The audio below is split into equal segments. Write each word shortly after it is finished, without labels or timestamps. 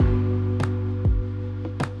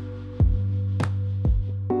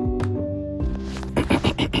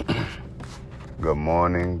good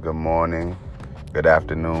morning, good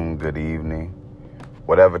afternoon, good evening.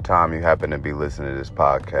 Whatever time you happen to be listening to this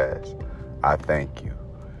podcast, I thank you.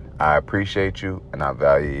 I appreciate you and I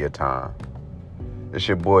value your time. It's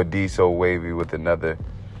your boy D So Wavy with another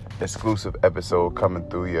exclusive episode coming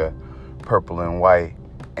through your purple and white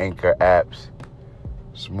Anchor apps,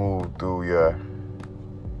 smooth through your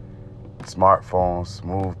smartphones,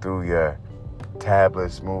 smooth through your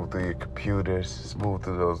tablets, smooth through your computers, smooth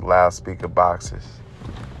through those loudspeaker boxes.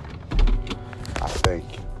 I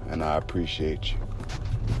thank you and I appreciate you.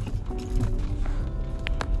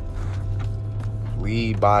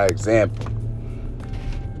 Lead by example.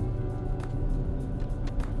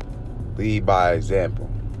 Lead by example.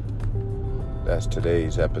 That's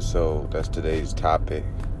today's episode. That's today's topic.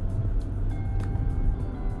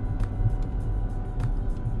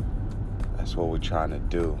 That's what we're trying to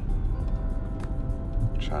do.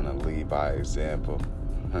 Trying to lead by example.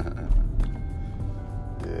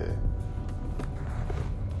 Yeah.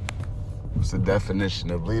 What's the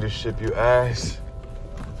definition of leadership, you ask?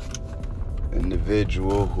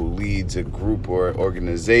 Individual who leads a group or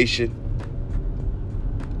organization.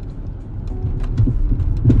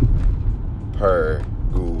 Per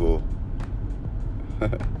Google.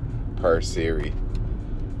 Per Siri.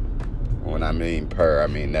 When I mean per, I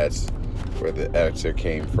mean that's where the answer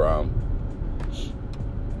came from.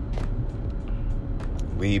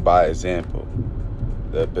 Lead by example.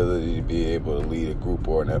 The ability to be able to lead a group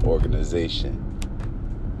or an organization.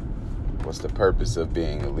 What's the purpose of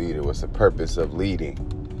being a leader? What's the purpose of leading?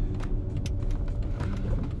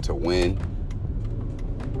 To win.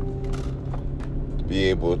 To be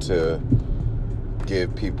able to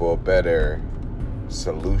give people a better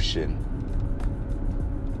solution.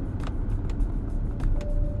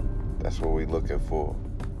 That's what we're looking for.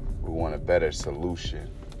 We want a better solution.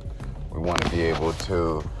 We want to be able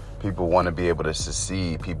to, people want to be able to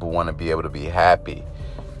succeed. People want to be able to be happy.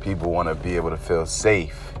 People want to be able to feel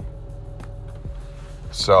safe.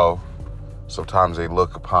 So, sometimes they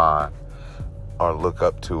look upon or look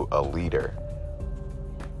up to a leader.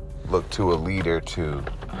 Look to a leader to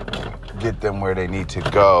get them where they need to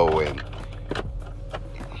go and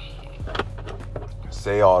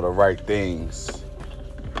say all the right things.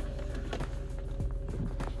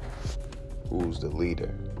 Who's the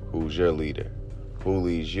leader? Who's your leader? Who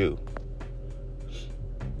leads you?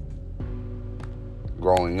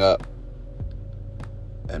 Growing up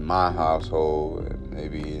in my household, and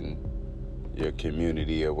maybe in your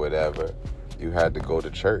community or whatever, you had to go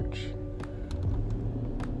to church.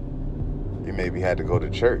 You maybe had to go to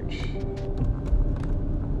church.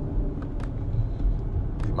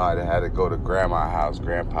 You might have had to go to grandma's house,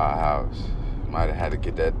 grandpa's house. You might have had to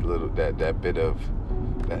get that bit of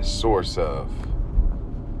that source of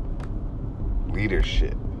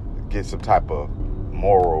leadership, get some type of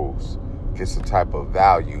morals, get some type of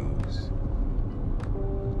values.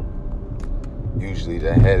 Usually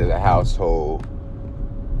the head of the household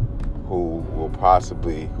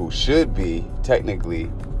who should be technically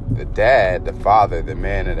the dad, the father, the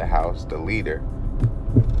man of the house, the leader.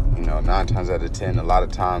 9 times out of 10, a lot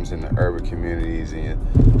of times in the urban communities and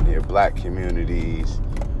in your black communities,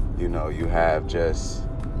 you have just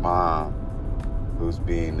mom who's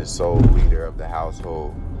being the sole leader of the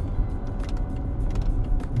household.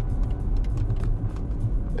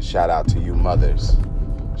 A shout out to you mothers.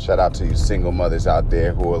 Shout out to you single mothers out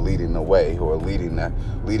there who are leading the way, who are leading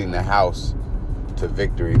the house to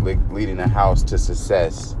victory, leading the house to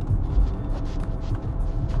success,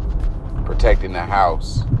 protecting the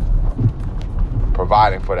house,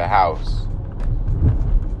 providing for the house.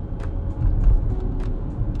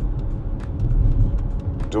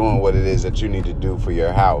 Doing what it is that you need to do for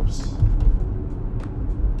your house.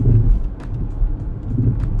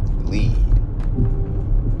 Lead.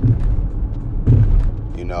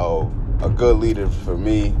 A good leader for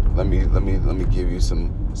me, let me give you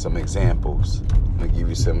some examples.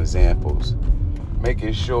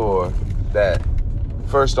 Making sure that,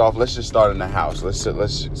 first off, let's just start in the house.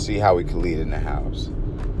 Let's see how we can lead in the house.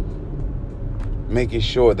 Making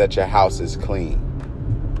sure that your house is clean.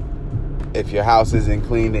 If your house isn't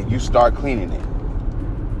clean, then you start cleaning it.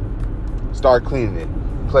 Start cleaning it.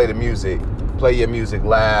 Play the music. Play your music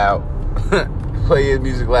loud. Play your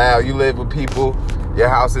music loud. You live with people. Your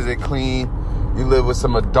house isn't clean. You live with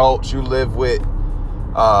some adults. You live with,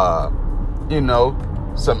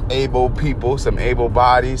 some able people, some able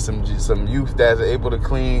bodies, some youth that's able to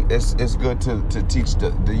clean. It's good to teach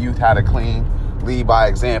the youth how to clean. Lead by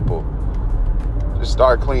example. Just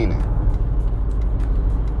start cleaning.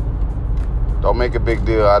 Don't make a big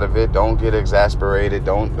deal out of it. Don't get exasperated.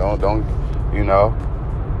 Don't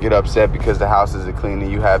get upset because the house isn't clean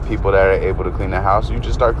and you have people that are able to clean the house. You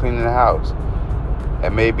just start cleaning the house.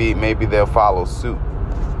 And maybe they'll follow suit.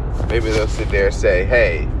 Maybe they'll sit there and say,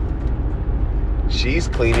 hey, she's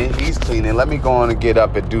cleaning, he's cleaning. Let me go on and get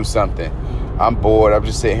up and do something. I'm bored. I'm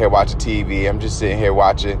just sitting here watching TV. I'm just sitting here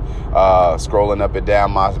watching, scrolling up and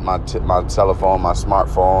down my telephone, my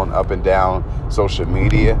smartphone, up and down social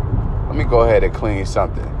media. Let me go ahead and clean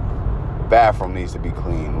something. Bathroom needs to be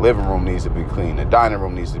clean. Living room needs to be clean. The dining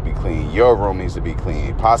room needs to be clean. Your room needs to be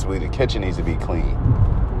clean. Possibly the kitchen needs to be clean.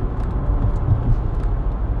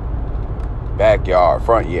 Backyard,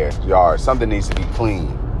 front yard, something needs to be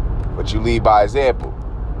clean. But you lead by example.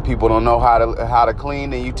 People don't know how to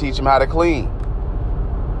clean, and you teach them how to clean.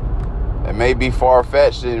 It may be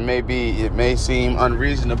far-fetched, and it may seem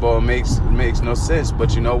unreasonable. It makes no sense.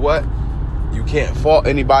 But you know what? You can't fault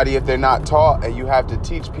anybody if they're not taught, and you have to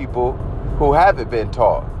teach people who haven't been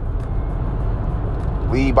taught.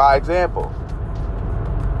 Lead by example.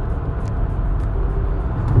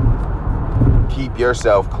 Keep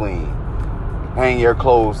yourself clean. Hang your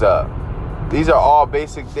clothes up. These are all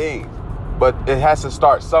basic things, but it has to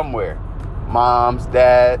start somewhere. Moms,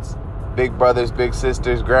 dads, big brothers, big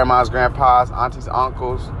sisters, grandmas, grandpas, aunties,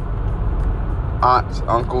 uncles,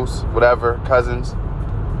 whatever, cousins.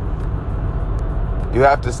 You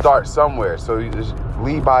have to start somewhere, so you just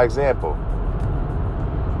lead by example.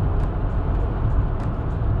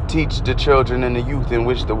 Teach the children and the youth in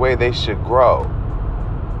which the way they should grow,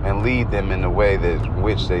 and lead them in the way that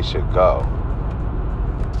which they should go.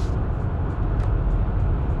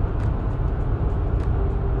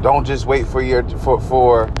 Don't just wait for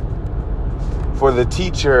the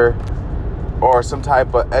teacher or some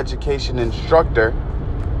type of education instructor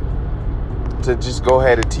to just go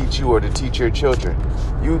ahead and teach you or to teach your children.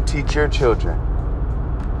 You teach your children.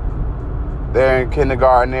 They're in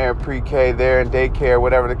kindergarten, they're in pre-K, they're in daycare,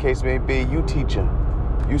 whatever the case may be. You teach them.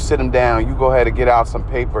 You sit them down. You go ahead and get out some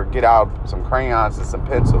paper, get out some crayons and some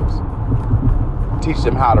pencils. Teach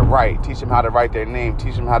them how to write. Teach them how to write their name.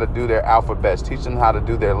 Teach them how to do their alphabets. Teach them how to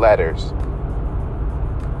do their letters.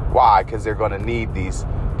 Why? Because they're going to need these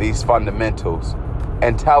fundamentals.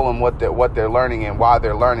 And tell them what they're learning and why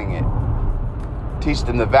they're learning it. Teach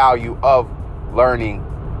them the value of learning.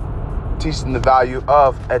 Teach them the value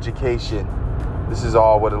of education. This is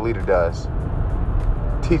all what a leader does.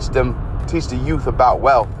 Teach the youth about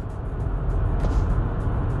wealth.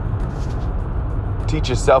 Teach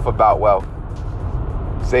yourself about wealth.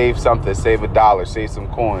 Save something, save $1, save some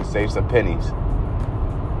coins, save some pennies.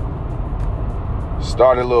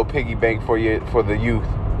 Start a little piggy bank for the youth,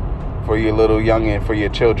 for your little youngin', for your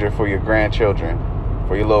children, for your grandchildren,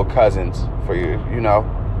 for your little cousins, for your,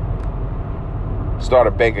 start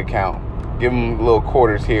a bank account. Give them little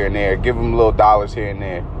quarters here and there. Give them little dollars here and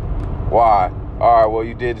there. Why? All right, well,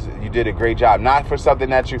 you did a great job. Not for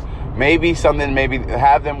something that maybe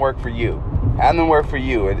have them work for you. Have them work for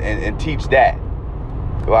you and teach that.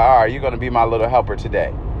 Like, all right, you're going to be my little helper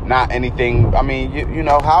today. Not anything,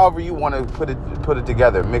 however you want to put it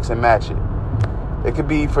together, mix and match it. It could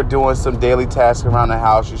be for doing some daily tasks around the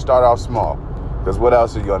house. You start off small, because what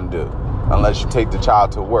else are you going to do? Unless you take the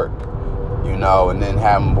child to work, and then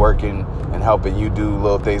have them working and helping you do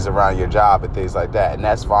little things around your job and things like that. And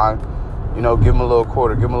that's fine. Give them a little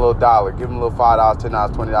quarter, give them a little dollar, give them a little $5,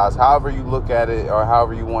 $10, $20, however you look at it or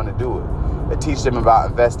however you want to do it. And teach them about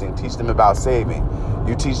investing, teach them about saving.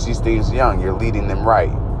 You teach these things young, you're leading them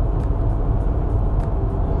right.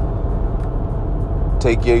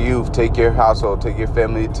 Take your youth, take your household, take your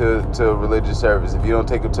family to a religious service. If you don't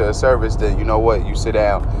take them to a service, then you know what? You sit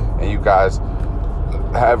down and you guys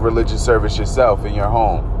have religious service yourself in your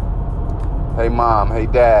home. Hey mom, hey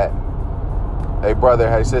dad, hey brother,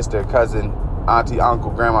 hey sister, cousin, auntie,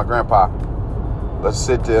 uncle, grandma, grandpa. Let's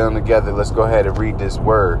sit down together. Let's go ahead and read this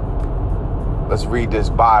word. Let's read this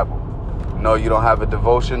Bible. No, you don't have a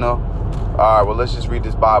devotional? All right, well, let's just read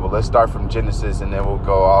this Bible. Let's start from Genesis, and then we'll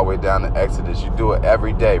go all the way down to Exodus. You do it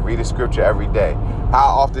every day. Read a scripture every day. How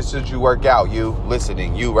often should you work out? You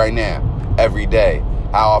listening, you right now, every day.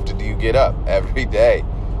 How often do you get up? Every day.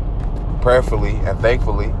 Prayerfully and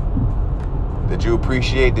thankfully. Did you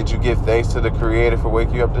give thanks to the Creator for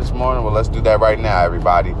waking you up this morning? Well, let's do that right now,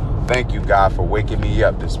 everybody. Thank you, God, for waking me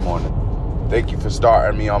up this morning. Thank you for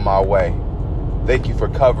starting me on my way. Thank you for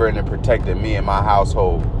covering and protecting me and my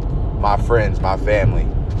household, my friends, my family,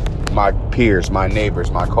 my peers, my neighbors,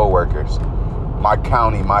 my coworkers, my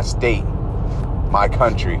county, my state, my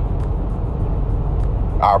country,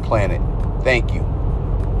 our planet. Thank you.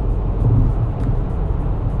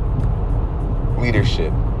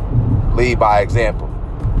 Leadership. Lead by example.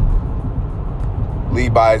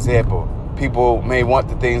 Lead by example. people may want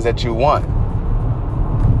the things that you want.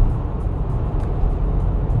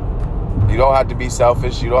 You don't have to be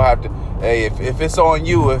selfish. You don't have to. Hey, if it's on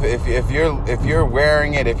you, if you're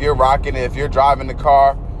wearing it, if you're rocking it, if you're driving the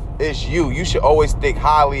car, it's you. You should always think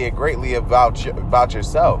highly and greatly about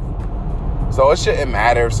yourself. So it shouldn't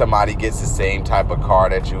matter if somebody gets the same type of car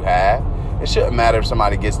that you have. It shouldn't matter if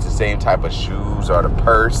somebody gets the same type of shoes or the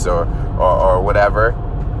purse or whatever,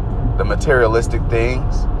 the materialistic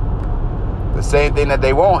things. The same thing that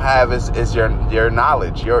they won't have is your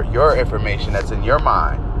knowledge, your information that's in your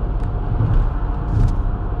mind.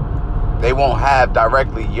 They won't have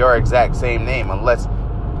directly your exact same name unless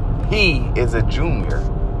he is a junior.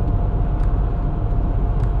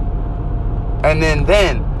 And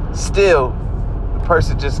then still, the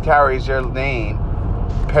person just carries your name.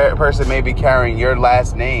 Person may be carrying your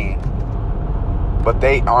last name, but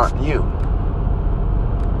they aren't you.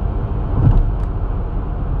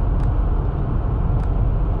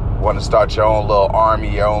 Want to start your own little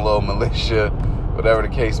army, your own little militia, whatever the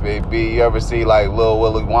case may be. You ever see like Little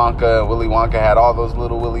Willy Wonka? Willy Wonka had all those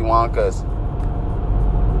little Willy Wonkas.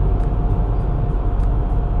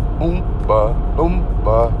 Oompa,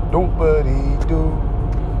 oompa, doompa-dee-doo.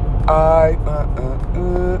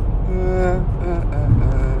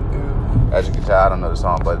 As you can tell, I don't know the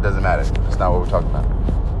song, but it doesn't matter. It's not what we're talking about.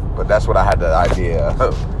 But that's what I had the idea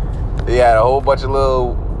of. He had a whole bunch of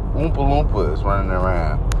little Oompa Loompas running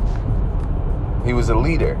around. He was a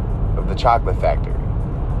leader of the chocolate factory.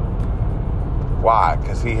 Why?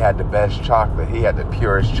 Because he had the best chocolate. He had the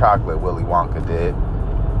purest chocolate, Willy Wonka did.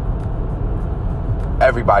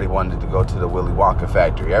 Everybody wanted to go to the Willy Wonka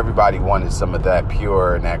factory. Everybody wanted some of that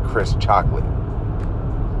pure and that crisp chocolate.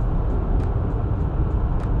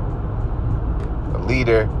 A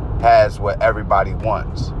leader has what everybody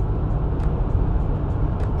wants.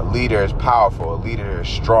 A leader is powerful. A leader is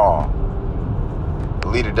strong. A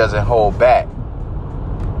leader doesn't hold back.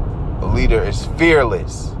 A leader is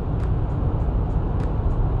fearless.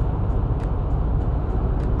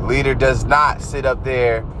 A leader does not sit up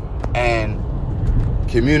there and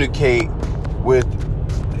communicate with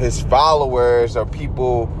his followers or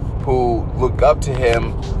people who look up to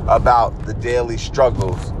him about the daily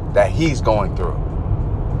struggles that he's going through.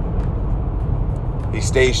 He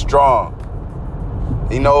stays strong.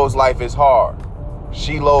 He knows life is hard.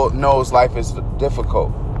 She knows life is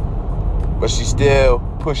difficult, but she still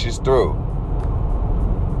pushes through.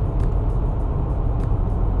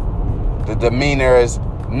 The demeanor is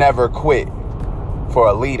never quit for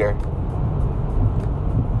a leader.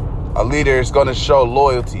 A leader is going to show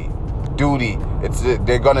loyalty, duty.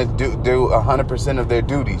 They're going to do 100% of their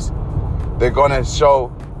duties. They're going to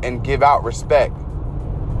show and give out respect.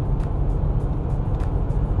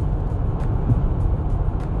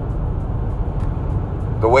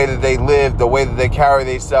 The way that they live, the way that they carry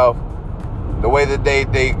themselves, the way that they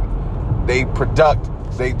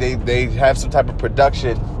have some type of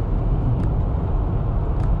production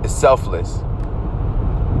is selfless.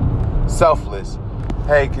 Selfless.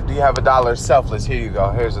 Hey, do you have $1? Selfless. Here you go.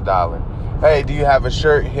 Here's $1. Hey, do you have a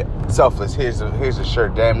shirt? Selfless. Here's a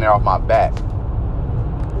shirt. Damn near off my back.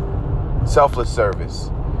 Selfless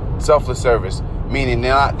service. Selfless service. Meaning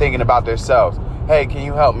they're not thinking about themselves. Hey, can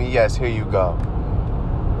you help me? Yes. Here you go.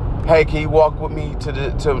 Hey, can you walk with me to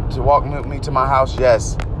walk with me to my house?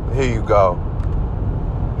 Yes. Here you go.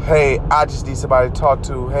 Hey, I just need somebody to talk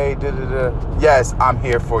to. Hey, Yes, I'm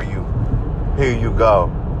here for you. Here you go.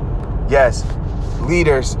 Yes.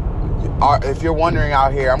 Leaders are, if you're wondering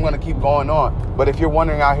out here, I'm going to keep going on, but if you're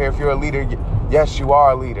wondering out here if you're a leader, yes, you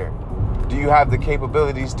are a leader. Do you have the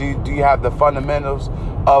capabilities? Do you have the fundamentals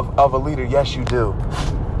of a leader? Yes, you do.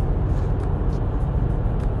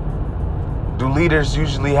 Do leaders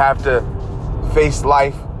usually have to face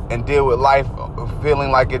life and deal with life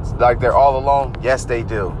feeling like it's like they're all alone? Yes, they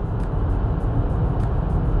do.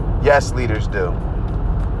 Yes, leaders do.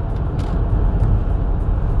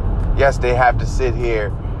 Yes, they have to sit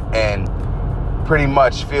here and pretty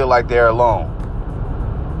much feel like they're alone.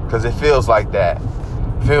 Because it feels like that.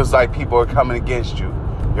 It feels like people are coming against you.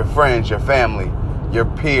 Your friends, your family, your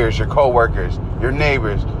peers, your co-workers, your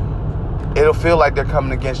neighbors. It'll feel like they're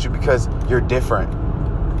coming against you because you're different.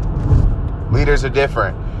 Leaders are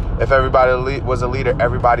different. If everybody was a leader,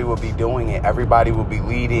 everybody would be doing it. Everybody would be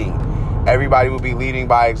leading. Everybody would be leading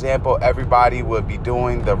by example. Everybody would be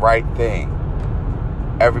doing the right thing.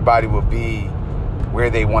 Everybody will be where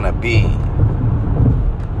they want to be.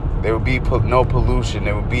 There will be no pollution.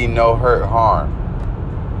 There will be no hurt, harm.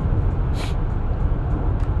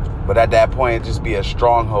 But at that point, it'd just be a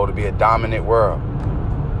stronghold. It'd be a dominant world.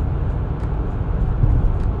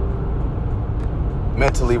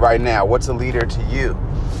 mentally right now? What's a leader to you?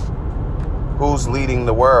 Who's leading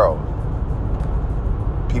the world?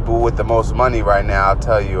 People with the most money right now, I'll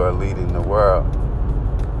tell you, are leading the world.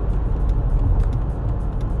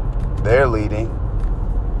 They're leading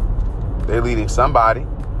somebody.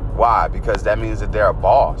 Why? Because that means that they're a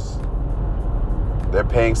boss. They're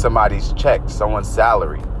paying somebody's check, someone's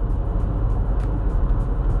salary.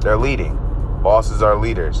 They're leading. Bosses are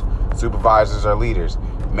leaders. Supervisors are leaders.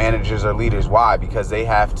 Managers are leaders. Why? Because they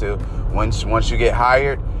have to, once you get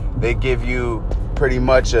hired, they give you pretty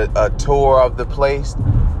much a tour of the place.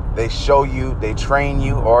 They show you, they train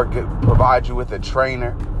you, or provide you with a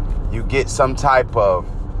trainer. You get some type of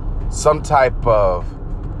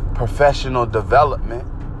professional development.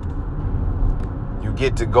 You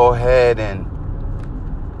get to go ahead and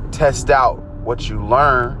test out what you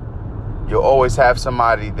learn. You'll always have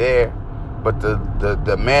somebody there, but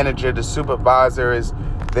the manager, the supervisor is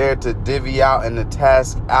there to divvy out and to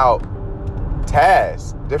task out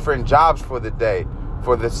different jobs for the day,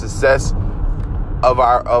 for the success of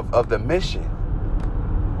the mission.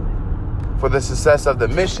 For the success of the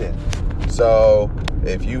mission. So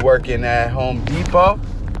if you working at Home Depot,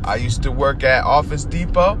 I used to work at Office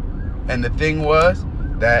Depot, and the thing was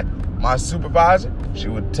that my supervisor, she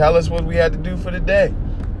would tell us what we had to do for the day.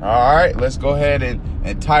 All right, let's go ahead and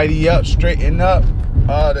tidy up, straighten up.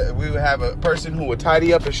 We would have a person who would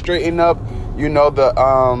tidy up and straighten up,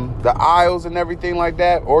 the aisles and everything like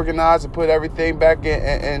that, organize and put everything back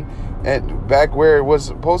in and back where it was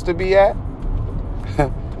supposed to be at.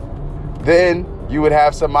 Then you would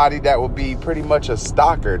have somebody that would be pretty much a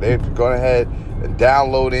stocker. They'd go ahead and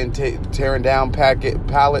download and tearing down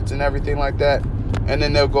pallets and everything like that. And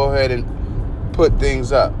then they'll go ahead and put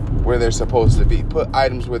things up where they're supposed to be. Put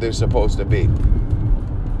items where they're supposed to be.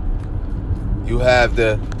 You have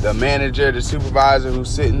the manager, the supervisor who's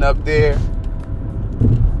sitting up there,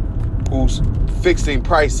 who's fixing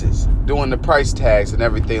prices, doing the price tags and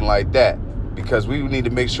everything like that. Because we need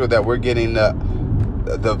to make sure that we're getting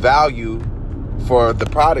the value for the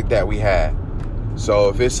product that we have. So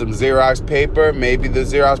if it's some Xerox paper, maybe the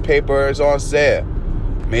Xerox paper is on sale.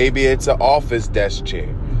 Maybe it's an office desk chair.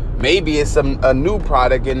 Maybe it's a new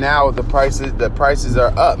product and now the prices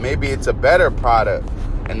are up. Maybe it's a better product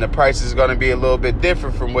and the price is going to be a little bit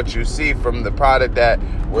different from what you see from the product that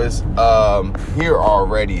was here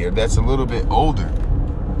already, or that's a little bit older.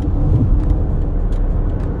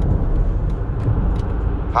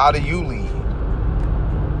 How do you lead?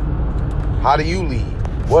 How do you lead?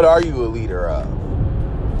 What are you a leader of?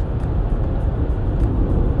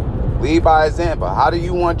 Lead by example. How do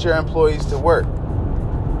you want your employees to work?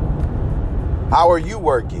 How are you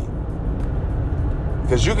working?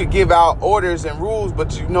 Because you could give out orders and rules,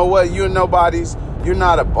 but you know what? You're not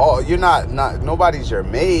a boss. Nobody's your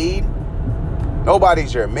maid.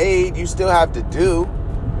 Nobody's your maid. You still have to do.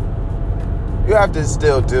 You have to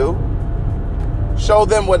still do. Show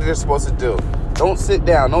them what they're supposed to do. Don't sit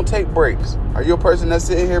down. Don't take breaks. Are you a person that's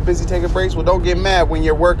sitting here busy taking breaks? Well, don't get mad when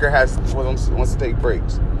your worker wants to take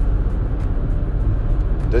breaks.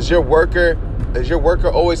 Is your worker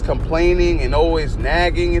always complaining and always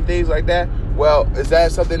nagging and things like that? Well, is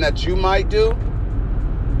that something that you might do?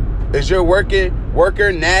 Is your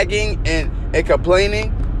worker nagging and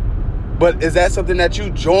complaining? But is that something that you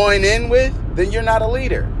join in with? Then you're not a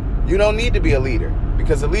leader. You don't need to be a leader,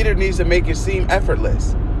 because a leader needs to make it seem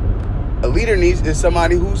effortless. A leader is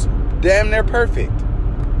somebody who's damn near perfect.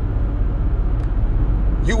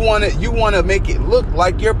 You want to make it look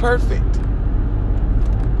like you're perfect.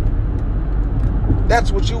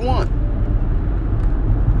 That's what you want.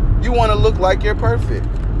 You want to look like you're perfect.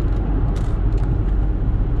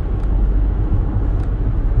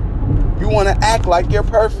 You want to act like you're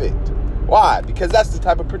perfect. Why? Because that's the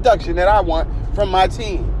type of production that I want from my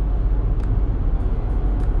team,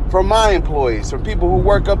 from my employees, from people who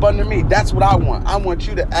work up under me. That's what I want. I want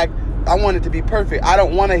you to act. I want it to be perfect. I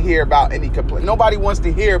don't want to hear about any complaint. Nobody wants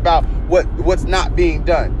to hear about what's not being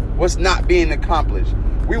done, what's not being accomplished.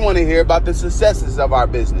 We want to hear about the successes of our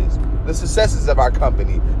business, the successes of our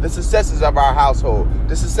company, the successes of our household,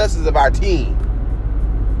 the successes of our team.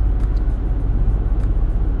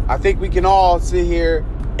 I think we can all sit here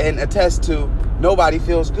and attest to nobody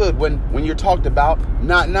feels good when you're talked about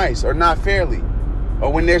not nice or not fairly. Or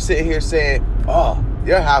when they're sitting here saying, oh,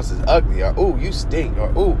 your house is ugly, or oh, you stink, or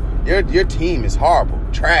oh, your team is horrible,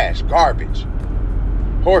 trash, garbage,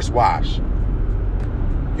 horse wash.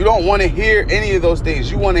 You don't want to hear any of those things.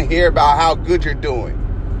 You want to hear about how good you're doing.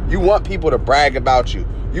 You want people to brag about you.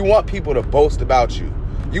 You want people to boast about you.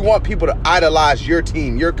 You want people to idolize your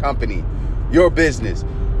team, your company, your business.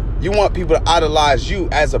 You want people to idolize you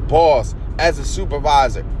as a boss, as a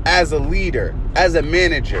supervisor, as a leader, as a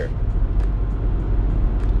manager.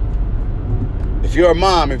 If you're a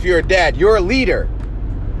mom, if you're a dad, you're a leader.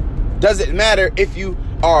 Doesn't matter if you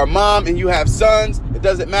are a mom and you have sons. It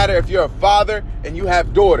doesn't matter if you're a father and you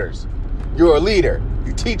have daughters. You're a leader.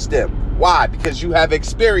 You teach them. Why? Because you have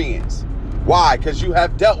experience. Why? Because you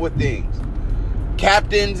have dealt with things.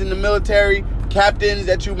 Captains in the military, captains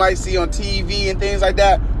that you might see on TV and things like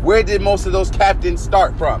that. Where did most of those captains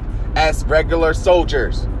start from? As regular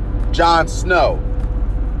soldiers. Jon Snow.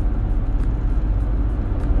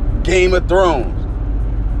 Game of Thrones.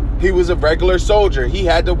 He was a regular soldier. He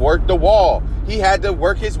had to work the wall. He had to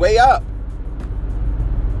work his way up.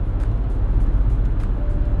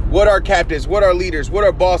 What are captains? What are leaders? What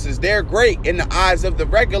are bosses? They're great in the eyes of the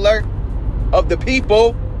regular, of the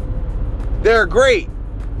people. They're great.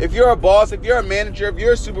 If you're a boss, if you're a manager, if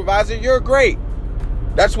you're a supervisor, you're great.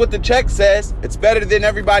 That's what the check says. It's better than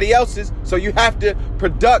everybody else's. So you have to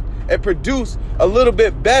produce a little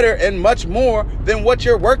bit better and much more than what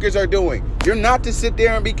your workers are doing. You're not to sit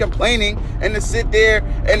there and be complaining and to sit there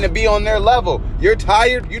and to be on their level. You're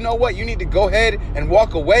tired. You know what? You need to go ahead and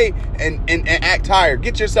walk away and act tired.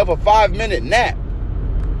 Get yourself a 5-minute nap.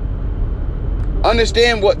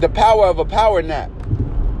 Understand what the power of a power nap.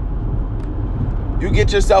 You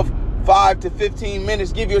get yourself 5 to 15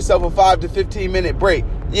 minutes. Give yourself a 5 to 15 minute break.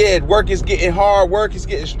 Yeah, work is getting hard. Work is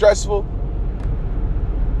getting stressful.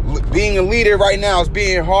 Being a leader right now is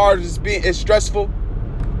being hard. It's stressful.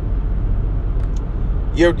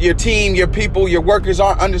 Your team, your people, your workers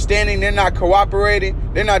aren't understanding. They're not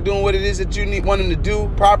cooperating. They're not doing what it is that you want them to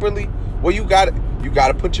do properly. Well, you got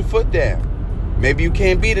to put your foot down. Maybe you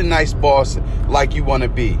can't be the nice boss like you want to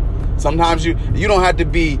be. Sometimes you don't have to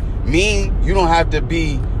be mean. You don't have to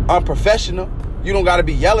be unprofessional. You don't got to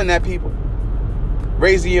be yelling at people,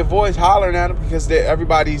 raising your voice, hollering at them, because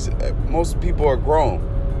most people are grown.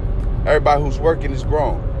 Everybody who's working is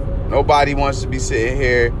grown. Nobody wants to be sitting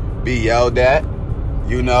here, be yelled at,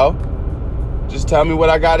 Just tell me what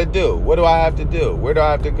I got to do. What do I have to do? Where do I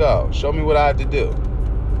have to go? Show me what I have to do.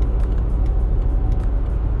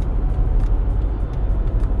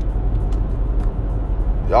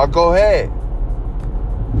 Y'all go ahead.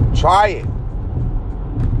 Try it.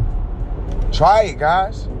 Try it,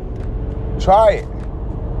 guys. Try it.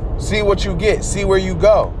 See what you get. See where you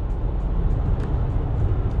go.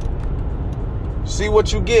 See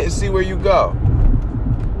what you get and see where you go.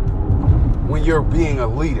 When you're being a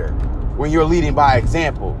leader. When you're leading by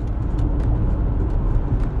example.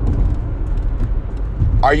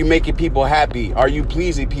 Are you making people happy? Are you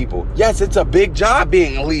pleasing people? Yes, it's a big job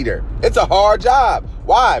being a leader. It's a hard job.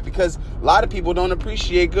 Why? Because a lot of people don't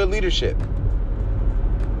appreciate good leadership.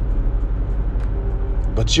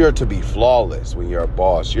 But you're to be flawless when you're a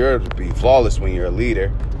boss. You're to be flawless when you're a leader.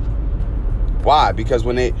 Why? Because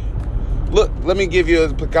look, let me give you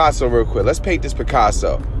a Picasso real quick. Let's paint this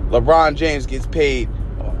Picasso. LeBron James gets paid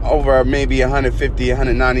over maybe $150,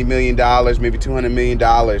 $190 million, maybe $200 million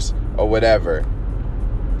or whatever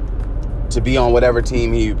to be on whatever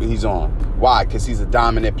team he's on. Why? Because he's a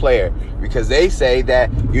dominant player. Because they say that,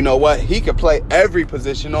 you know what? He could play every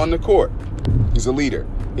position on the court. He's a leader.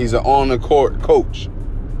 He's an on-the-court coach.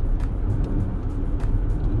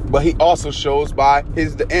 But he also shows by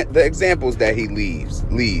the examples that he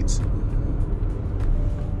leads.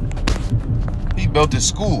 He built a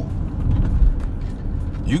school.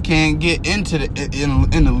 You can't get into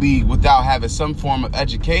in the league without having some form of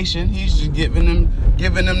education. He's just giving them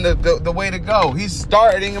the way to go. He's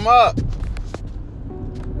starting them up.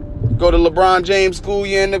 Go to LeBron James school,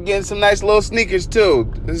 you end up getting some nice little sneakers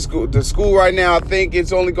too. The school right now, I think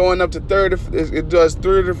it's only going up to it does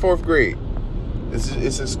 3rd or 4th grade.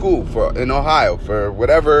 It's a school in Ohio for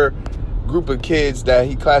whatever group of kids that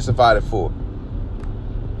he classified it for.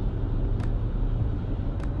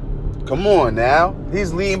 Come on now.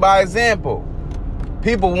 He's leading by example.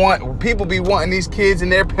 People be wanting these kids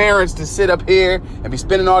and their parents to sit up here and be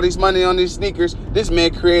spending all these money on these sneakers. This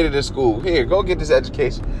man created a school. Here, go get this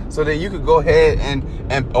education so that you could go ahead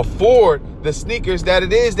and afford the sneakers that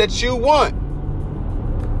it is that you want.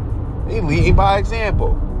 He's leading by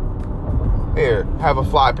example. Here, have a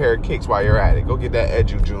fly pair of kicks while you're at it. Go get that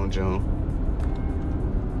Edu June.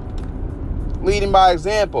 Leading by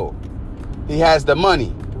example. He has the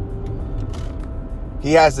money.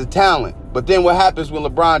 He has the talent. But then what happens when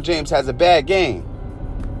LeBron James has a bad game?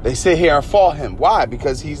 They sit here and fault him. Why?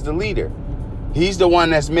 Because he's the leader. He's the one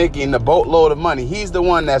that's making the boatload of money. He's the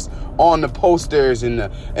one that's on the posters and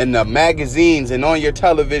the magazines and on your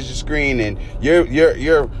television screen, and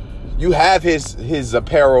you have his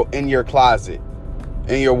apparel in your closet,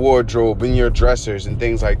 in your wardrobe, in your dressers and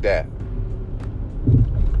things like that.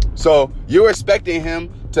 So you're expecting him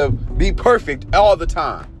to be perfect all the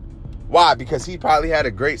time. Why? Because he probably had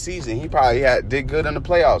a great season. He probably did good in the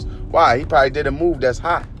playoffs. Why? He probably did a move that's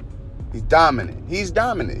hot. He's dominant. He's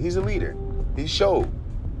a leader. He showed.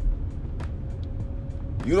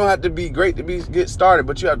 You don't have to be great to get started,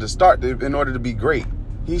 but you have to start in order to be great.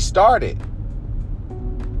 He started.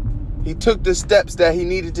 He took the steps that he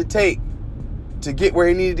needed to take to get where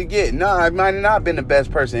he needed to get. No, he might have not been the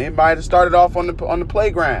best person. He might have started off on the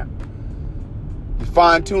playground. He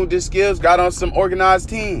fine-tuned his skills, got on some organized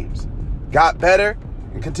teams, got better,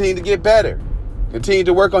 and continued to get better. Continued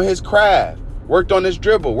to work on his craft, worked on his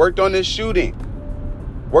dribble, worked on his shooting,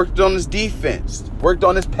 worked on his defense, worked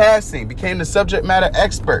on his passing, became the subject matter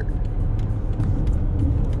expert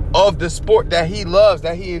of the sport that he loves,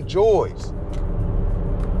 that he enjoys.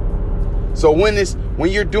 So when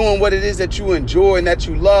you're doing what it is that you enjoy and that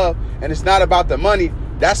you love, and it's not about the money,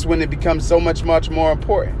 that's when it becomes so much more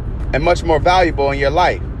important and much more valuable in your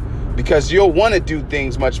life, because you'll want to do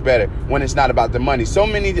things much better when it's not about the money. So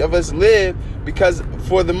many of us live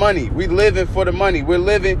for the money. We living for the money. We're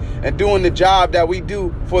living and doing the job that we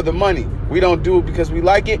do for the money. We don't do it because we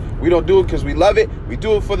like it. We don't do it because we love it. We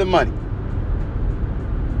do it for the money.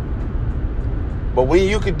 But when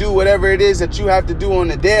you could do whatever it is that you have to do on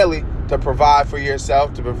the daily to provide for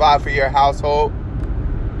yourself, to provide for your household,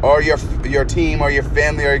 or your team, or your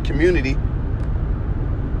family, or your community,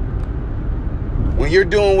 when you're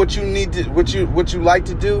doing what you need to, what you like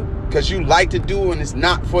to do, because you like to do, and it's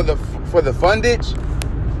not for the fundage,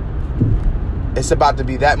 it's about to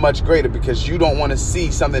be that much greater, because you don't want to see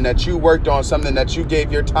something that you worked on, something that you gave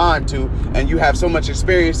your time to, and you have so much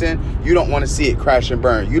experience in. You don't want to see it crash and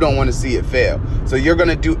burn. You don't want to see it fail. So you're going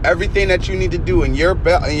to do everything that you need to do in your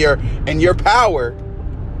power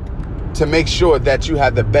to make sure that you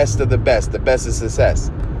have the best of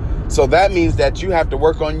success. So that means that you have to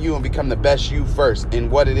work on you and become the best you first in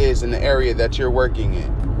what it is in the area that you're working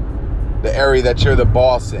in, the area that you're the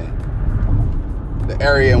boss in, the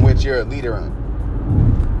area in which you're a leader in.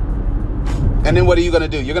 And then what are you going to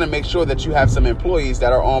do? You're going to make sure that you have some employees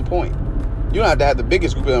that are on point. You don't have to have the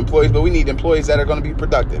biggest group of employees, but we need employees that are going to be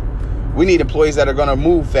productive. We need employees that are going to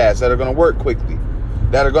move fast, that are going to work quickly,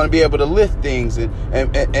 that are going to be able to lift things and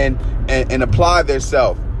apply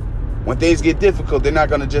themselves. When things get difficult, they're not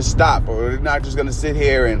going to just stop, or they're not just going to sit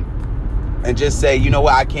here and just say, you know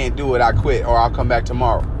what, I can't do it, I quit, or I'll come back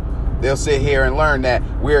tomorrow. They'll sit here and learn that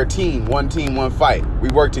we're a team, one fight. We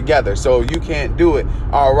work together. So you can't do it.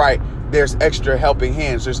 All right, there's extra helping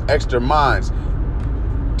hands. There's extra minds.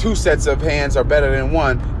 2 sets of hands are better than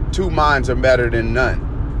 1. 2 minds are better than none.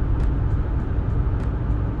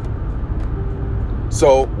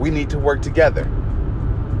 So we need to work together.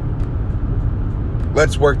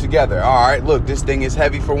 Let's work together. All right, look, this thing is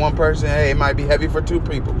heavy for one person. Hey, it might be heavy for 2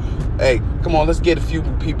 people. Hey, come on, let's get a few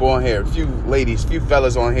people on here, a few ladies, a few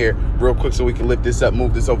fellas on here real quick so we can lift this up,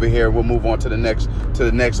 move this over here, and we'll move on to the next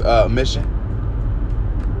mission.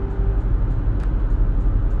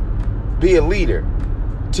 Be a leader.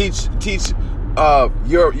 Teach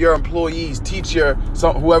your employees, teach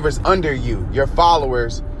whoever's under you, your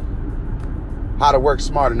followers, how to work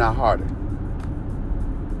smarter, not harder.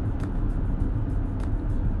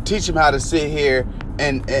 Teach them how to sit here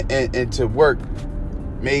and to work.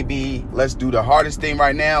 Maybe let's do the hardest thing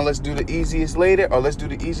right now. Let's do the easiest later, or let's do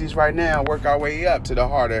the easiest right now and work our way up to the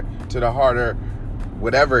harder,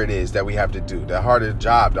 whatever it is that we have to do, the harder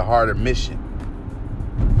job, the harder mission.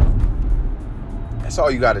 That's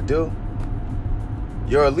all you got to do.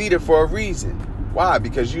 You're a leader for a reason. Why?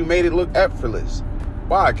 Because you made it look effortless.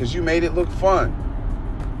 Why? Because you made it look fun.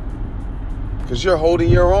 Because you're holding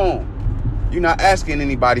your own. You're not asking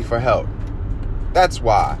anybody for help. That's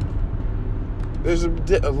why. There's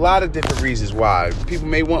a lot of different reasons why. People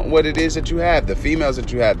may want what it is that you have, the females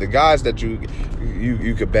that you have, the guys that you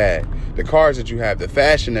could bag, the cars that you have, the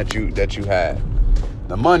fashion that you have,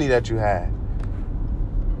 the money that you have,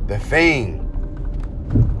 the fame.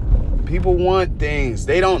 People want things.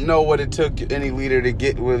 They don't know what it took any leader to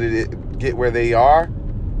get where they are.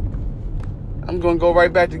 I'm gonna go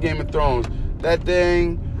right back to Game of Thrones. That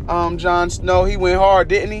thing. Jon Snow, he went hard,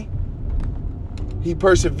 didn't he? He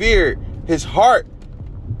persevered. His heart,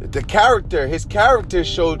 his character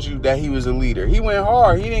showed you that he was a leader. He went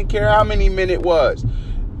hard. He didn't care how many men it was.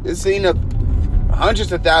 It's seen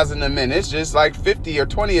hundreds of thousands of men. It's just like 50 or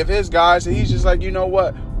 20 of his guys, and he's just like, you know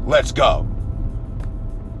what? Let's go.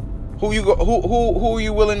 Who are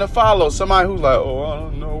you willing to follow? Somebody who's like, oh, I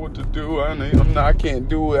don't know what to do. I can't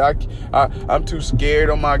do it. I'm too scared.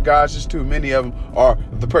 Oh my gosh, there's too many of them. Or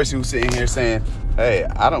the person who's sitting here saying, hey,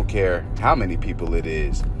 I don't care how many people it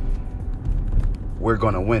is. we're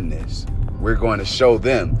going to win this. We're going to show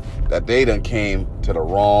them that they done came to the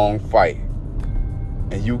wrong fight.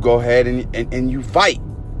 And you go ahead and you fight.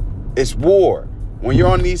 It's war. When you're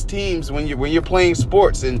on these teams, when you're playing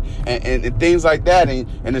sports and things like that,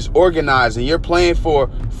 and it's organized, and you're playing for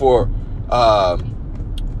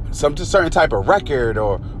some certain type of record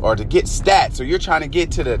or to get stats, or you're trying to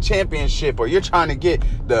get to the championship, or you're trying to get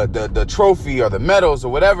the trophy or the medals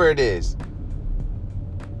or whatever it is,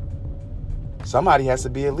 somebody has to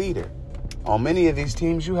be a leader. On many of these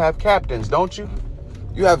teams, you have captains, don't you?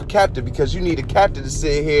 You have a captain because you need a captain to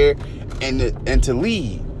sit here and to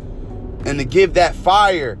lead. And to give that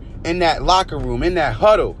fire in that locker room, in that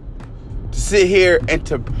huddle, to sit here and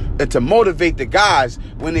to motivate the guys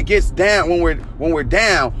when it gets down, when we're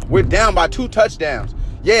down by 2 touchdowns.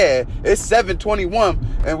 Yeah, it's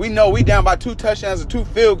 7-21, and we know we down by 2 touchdowns and 2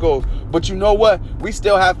 field goals. But you know what? We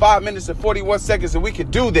still have 5 minutes and 41 seconds, and we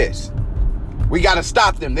can do this. We got to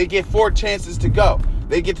stop them. They get 4 chances to go.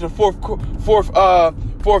 They get to the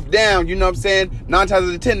fourth down. You know what I'm saying? 9 times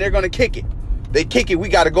out of 10, they're gonna kick it. They kick it, we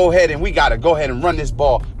got to go ahead and run this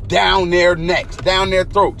ball down their necks, down their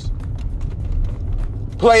throats.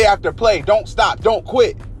 Play after play. Don't stop. Don't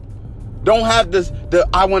quit. Don't have the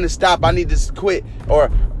I want to stop, I need to quit, or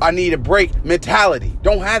I need a break mentality.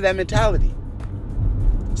 Don't have that mentality.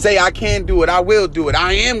 Say, I can do it. I will do it.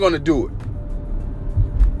 I am going to do it.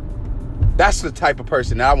 That's the type of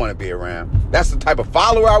person that I want to be around. That's the type of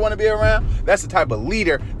follower I want to be around. That's the type of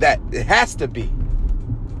leader that it has to be.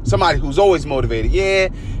 Somebody who's always motivated. Yeah,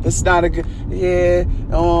 it's not a good, yeah,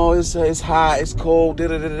 oh, it's hot, it's cold,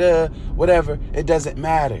 whatever. It doesn't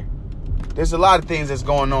matter. There's a lot of things that's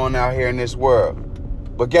going on out here in this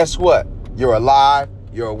world. But guess what? You're alive,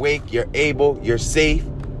 you're awake, you're able, you're safe,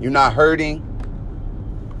 you're not hurting.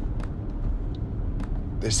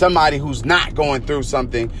 There's somebody who's not going through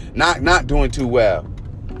something, not doing too well.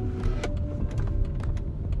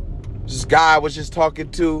 This guy I was just talking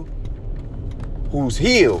to, who's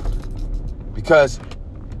healed because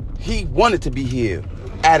he wanted to be healed.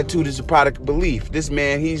 Attitude is a product of belief. This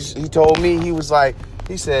man, he told me,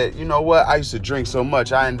 he said, you know what? I used to drink so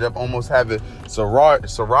much, I ended up almost having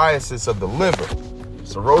psoriasis of the liver,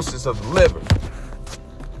 cirrhosis of the liver,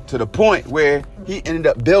 to the point where he ended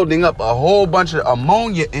up building up a whole bunch of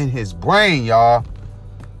ammonia in his brain, y'all.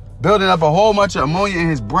 Building up a whole bunch of ammonia in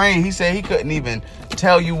his brain. He said he couldn't even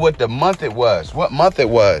tell you what month it was.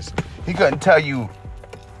 He couldn't tell you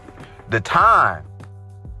the time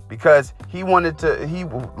because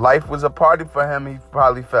life was a party for him, he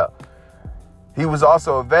probably felt. He was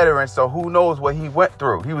also a veteran, so who knows what he went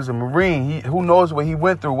through. He was a Marine. Who knows what he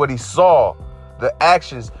went through, what he saw, the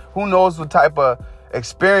actions. Who knows what type of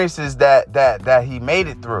experiences that he made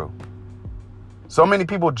it through. So many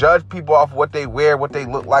people judge people off what they wear, what they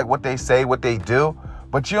look like, what they say, what they do.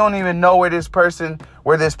 But you don't even know where this person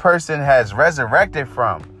has resurrected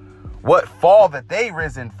from. What fall that they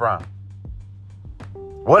risen from.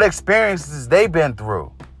 What experiences they've been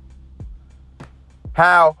through.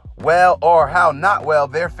 How well or how not well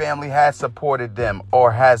their family has supported them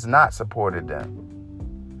or has not supported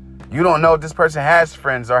them. You don't know if this person has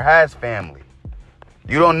friends or has family.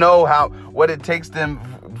 You don't know what it takes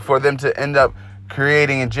for them to end up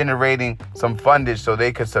creating and generating some fundage so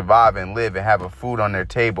they could survive and live and have a food on their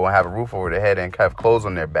table and have a roof over their head and have clothes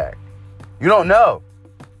on their back. You don't know.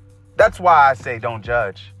 That's why I say don't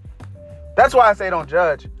judge. That's why I say don't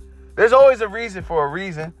judge. There's always a reason for a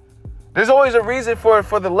reason. There's always a reason for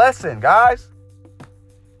the lesson, guys.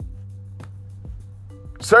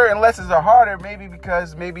 Certain lessons are harder maybe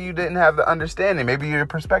because maybe you didn't have the understanding. Maybe your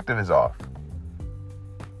perspective is off.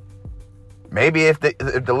 Maybe if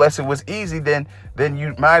the lesson was easy, then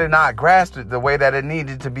you might have not grasped it the way that it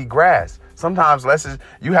needed to be grasped. Sometimes the lessons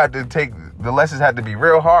had to be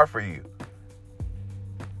real hard for you.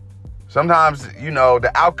 Sometimes,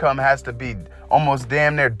 the outcome has to be almost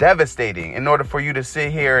damn near devastating in order for you to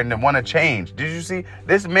sit here and want to change. Did you see?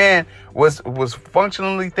 This man was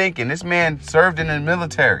functionally thinking. This man served in the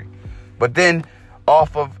military. But then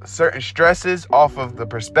off of certain stresses, off of the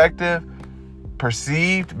perspective,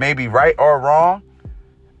 perceived, maybe right or wrong,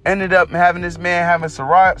 ended up having this man having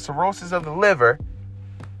cirrhosis of the liver,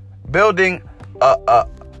 building a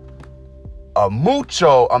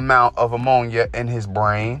mucho amount of ammonia in his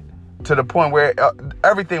brain to the point where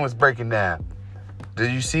everything was breaking down.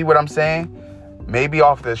 Did you see what I'm saying? Maybe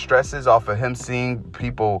off the stresses, off of him seeing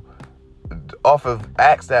people, off of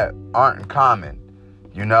acts that aren't common,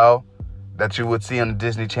 that you would see on the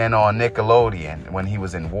Disney Channel, on Nickelodeon when he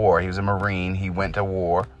was in war. He was a Marine. He went to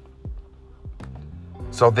war.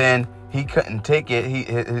 So then He couldn't take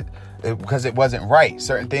it. Because it wasn't right.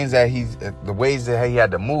 Certain things that the ways that he had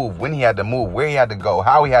to move, when he had to move, where he had to go,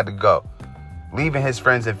 how he had to go, leaving his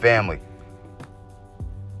friends and family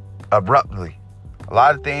abruptly. A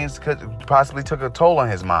lot of things could possibly took a toll on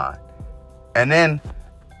his mind. And then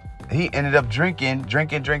he ended up drinking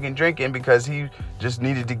because he just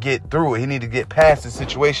needed to get through it. He needed to get past the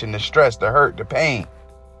situation, the stress, the hurt, the pain.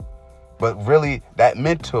 But really, that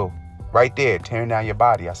mental right there, tearing down your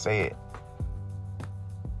body, I say it.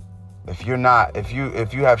 If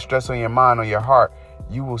you have stress on your mind, on your heart,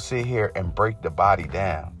 you will sit here and break the body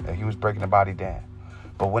down. And he was breaking the body down.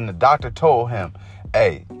 But when the doctor told him,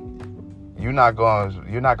 hey, you're not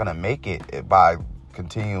gonna make it by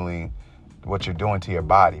continuing what you're doing to your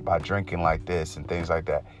body, by drinking like this and things like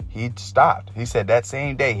that, he stopped. He said that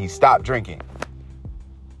same day he stopped drinking.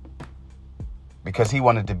 Because he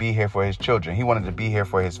wanted to be here for his children. He wanted to be here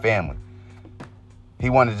for his family. He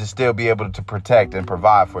wanted to still be able to protect and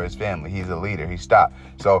provide for his family. He's a leader. He stopped.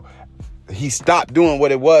 So he stopped doing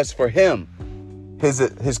what it was for him,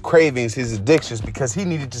 his cravings, his addictions, because he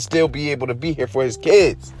needed to still be able to be here for his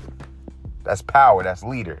kids. That's power. That's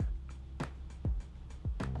leader.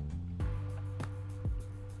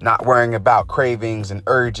 Not worrying about cravings and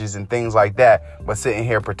urges and things like that, but sitting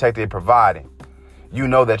here protected and providing. You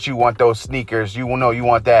know that you want those sneakers. You know you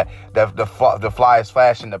want the flyest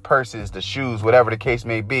fashion, the purses, the shoes, whatever the case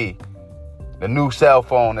may be. The new cell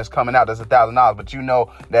phone that's coming out that's $1,000, but you know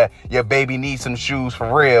that your baby needs some shoes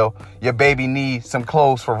for real. Your baby needs some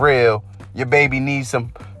clothes for real. Your baby needs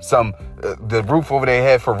the roof over their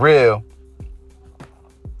head for real.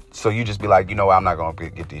 So you just be like, you know what, I'm not going to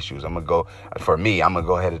get these shoes. I'm going to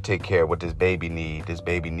go ahead and take care of what this baby need. This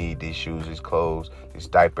baby need these shoes, these clothes, these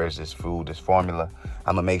diapers, this food, this formula.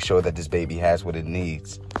 I'm going to make sure that this baby has what it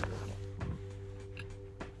needs.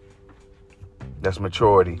 That's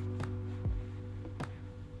maturity.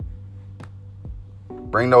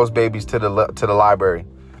 Bring those babies to the library.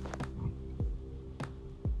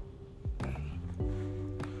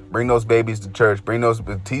 Bring those babies to church.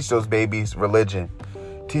 Teach those babies religion.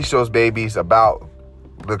 Teach those babies about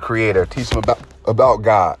the Creator. Teach them about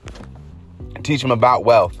God. Teach them about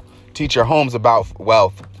wealth. Teach your homes about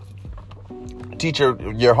wealth. Teach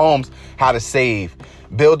your homes how to save.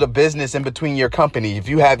 Build a business in between your company. If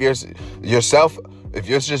you have yourself, if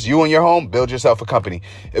it's just you in your home, build yourself a company.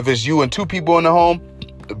 If it's you and 2 people in the home,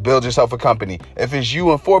 build yourself a company. If it's you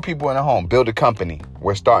and 4 people in the home, build a company.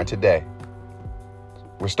 We're starting today.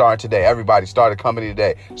 Everybody start a company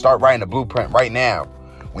today. Start writing a blueprint right now.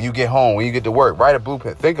 When you get home, when you get to work, write a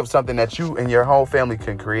blueprint. Think of something that you and your whole family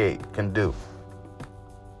can do.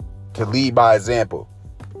 To lead by example.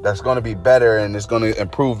 That's going to be better and it's going to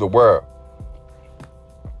improve the world.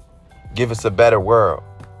 Give us a better world.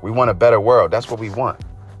 We want a better world. That's what we want.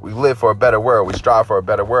 We live for a better world. We strive for a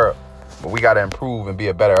better world. But we got to improve and be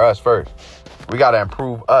a better us first. We got to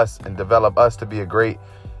improve us and develop us to be a great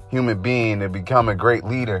human being and become a great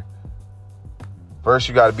leader. First,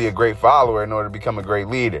 you got to be a great follower in order to become a great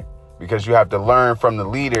leader, because you have to learn from the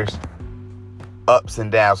leaders' ups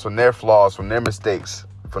and downs, from their flaws, from their mistakes,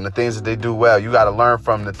 from the things that they do well. You got to learn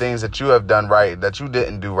from the things that you have done right, that you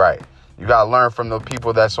didn't do right. You got to learn from the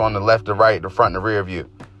people that's on the left, the right, the front, and the rear of you.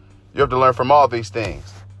 You have to learn from all these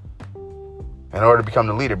things in order to become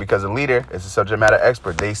the leader, because a leader is a subject matter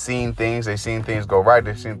expert. They've seen things go right,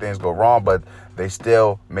 they've seen things go wrong, but they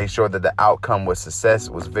still made sure that the outcome was success,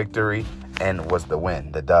 was victory, and was the win,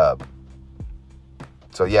 the dub.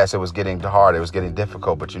 So yes, it was getting hard, it was getting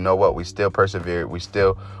difficult, but you know what? We still persevered, we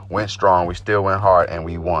still went strong, we still went hard, and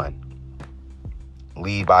we won.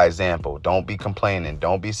 Lead by example. Don't be complaining.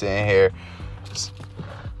 Don't be sitting here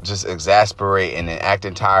just exasperating and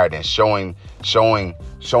acting tired and showing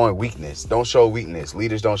weakness. Don't show weakness.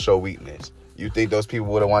 Leaders don't show weakness. You think those people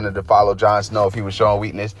would have wanted to follow Jon Snow if he was showing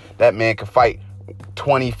weakness? That man could fight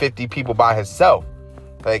 20, 50 people by himself.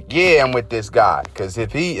 Like, yeah, I'm with this guy. Because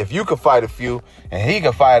if you could fight a few and he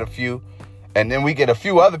could fight a few, and then we get a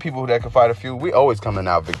few other people that could fight a few, we always coming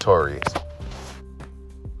out victorious.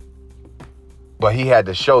 But he had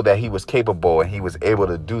to show that he was capable and he was able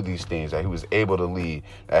to do these things, that he was able to lead,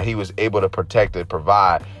 that he was able to protect and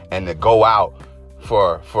provide, and to go out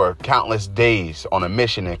for countless days on a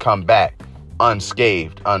mission and come back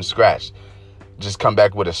unscathed, unscratched. Just come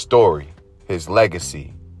back with a story, his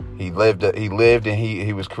legacy. He lived and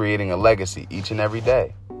he was creating a legacy each and every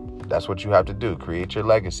day. That's what you have to do. Create your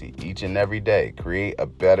legacy each and every day. Create a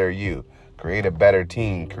better you. Create a better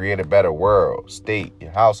team. Create a better world, state,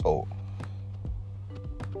 your household.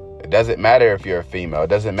 It doesn't matter if you're a female. It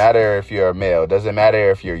doesn't matter if you're a male. It doesn't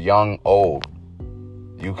matter if you're young, old.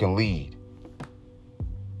 You can lead.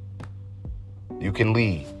 You can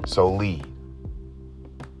lead, so lead.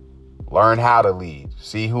 Learn how to lead.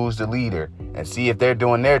 See who's the leader and see if they're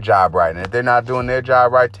doing their job right. And if they're not doing their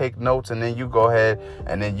job right, take notes, and then you go ahead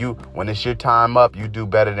and then when it's your time up, you do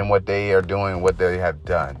better than what they are doing, what they have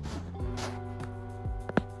done.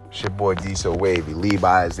 It's your boy D So Wavy. Lead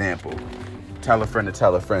by example. Tell a friend to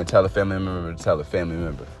tell a friend. Tell a family member to tell a family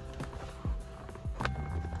member.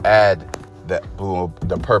 Add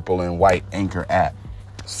the purple and white Anchor app.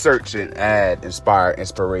 Search and add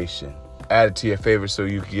inspiration. Add it to your favorites so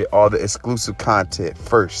you can get all the exclusive content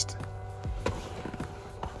first.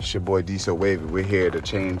 It's your boy D So Wavy. We're here to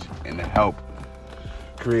change and to help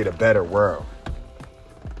create a better world.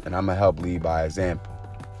 And I'm going to help lead by example.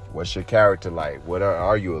 What's your character like?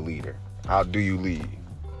 Are you a leader? How do you lead?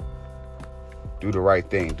 Do the right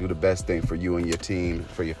thing. Do the best thing for you and your team,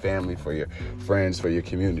 for your family, for your friends, for your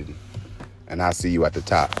community. And I'll see you at the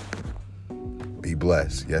top. Be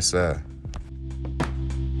blessed. Yes, sir.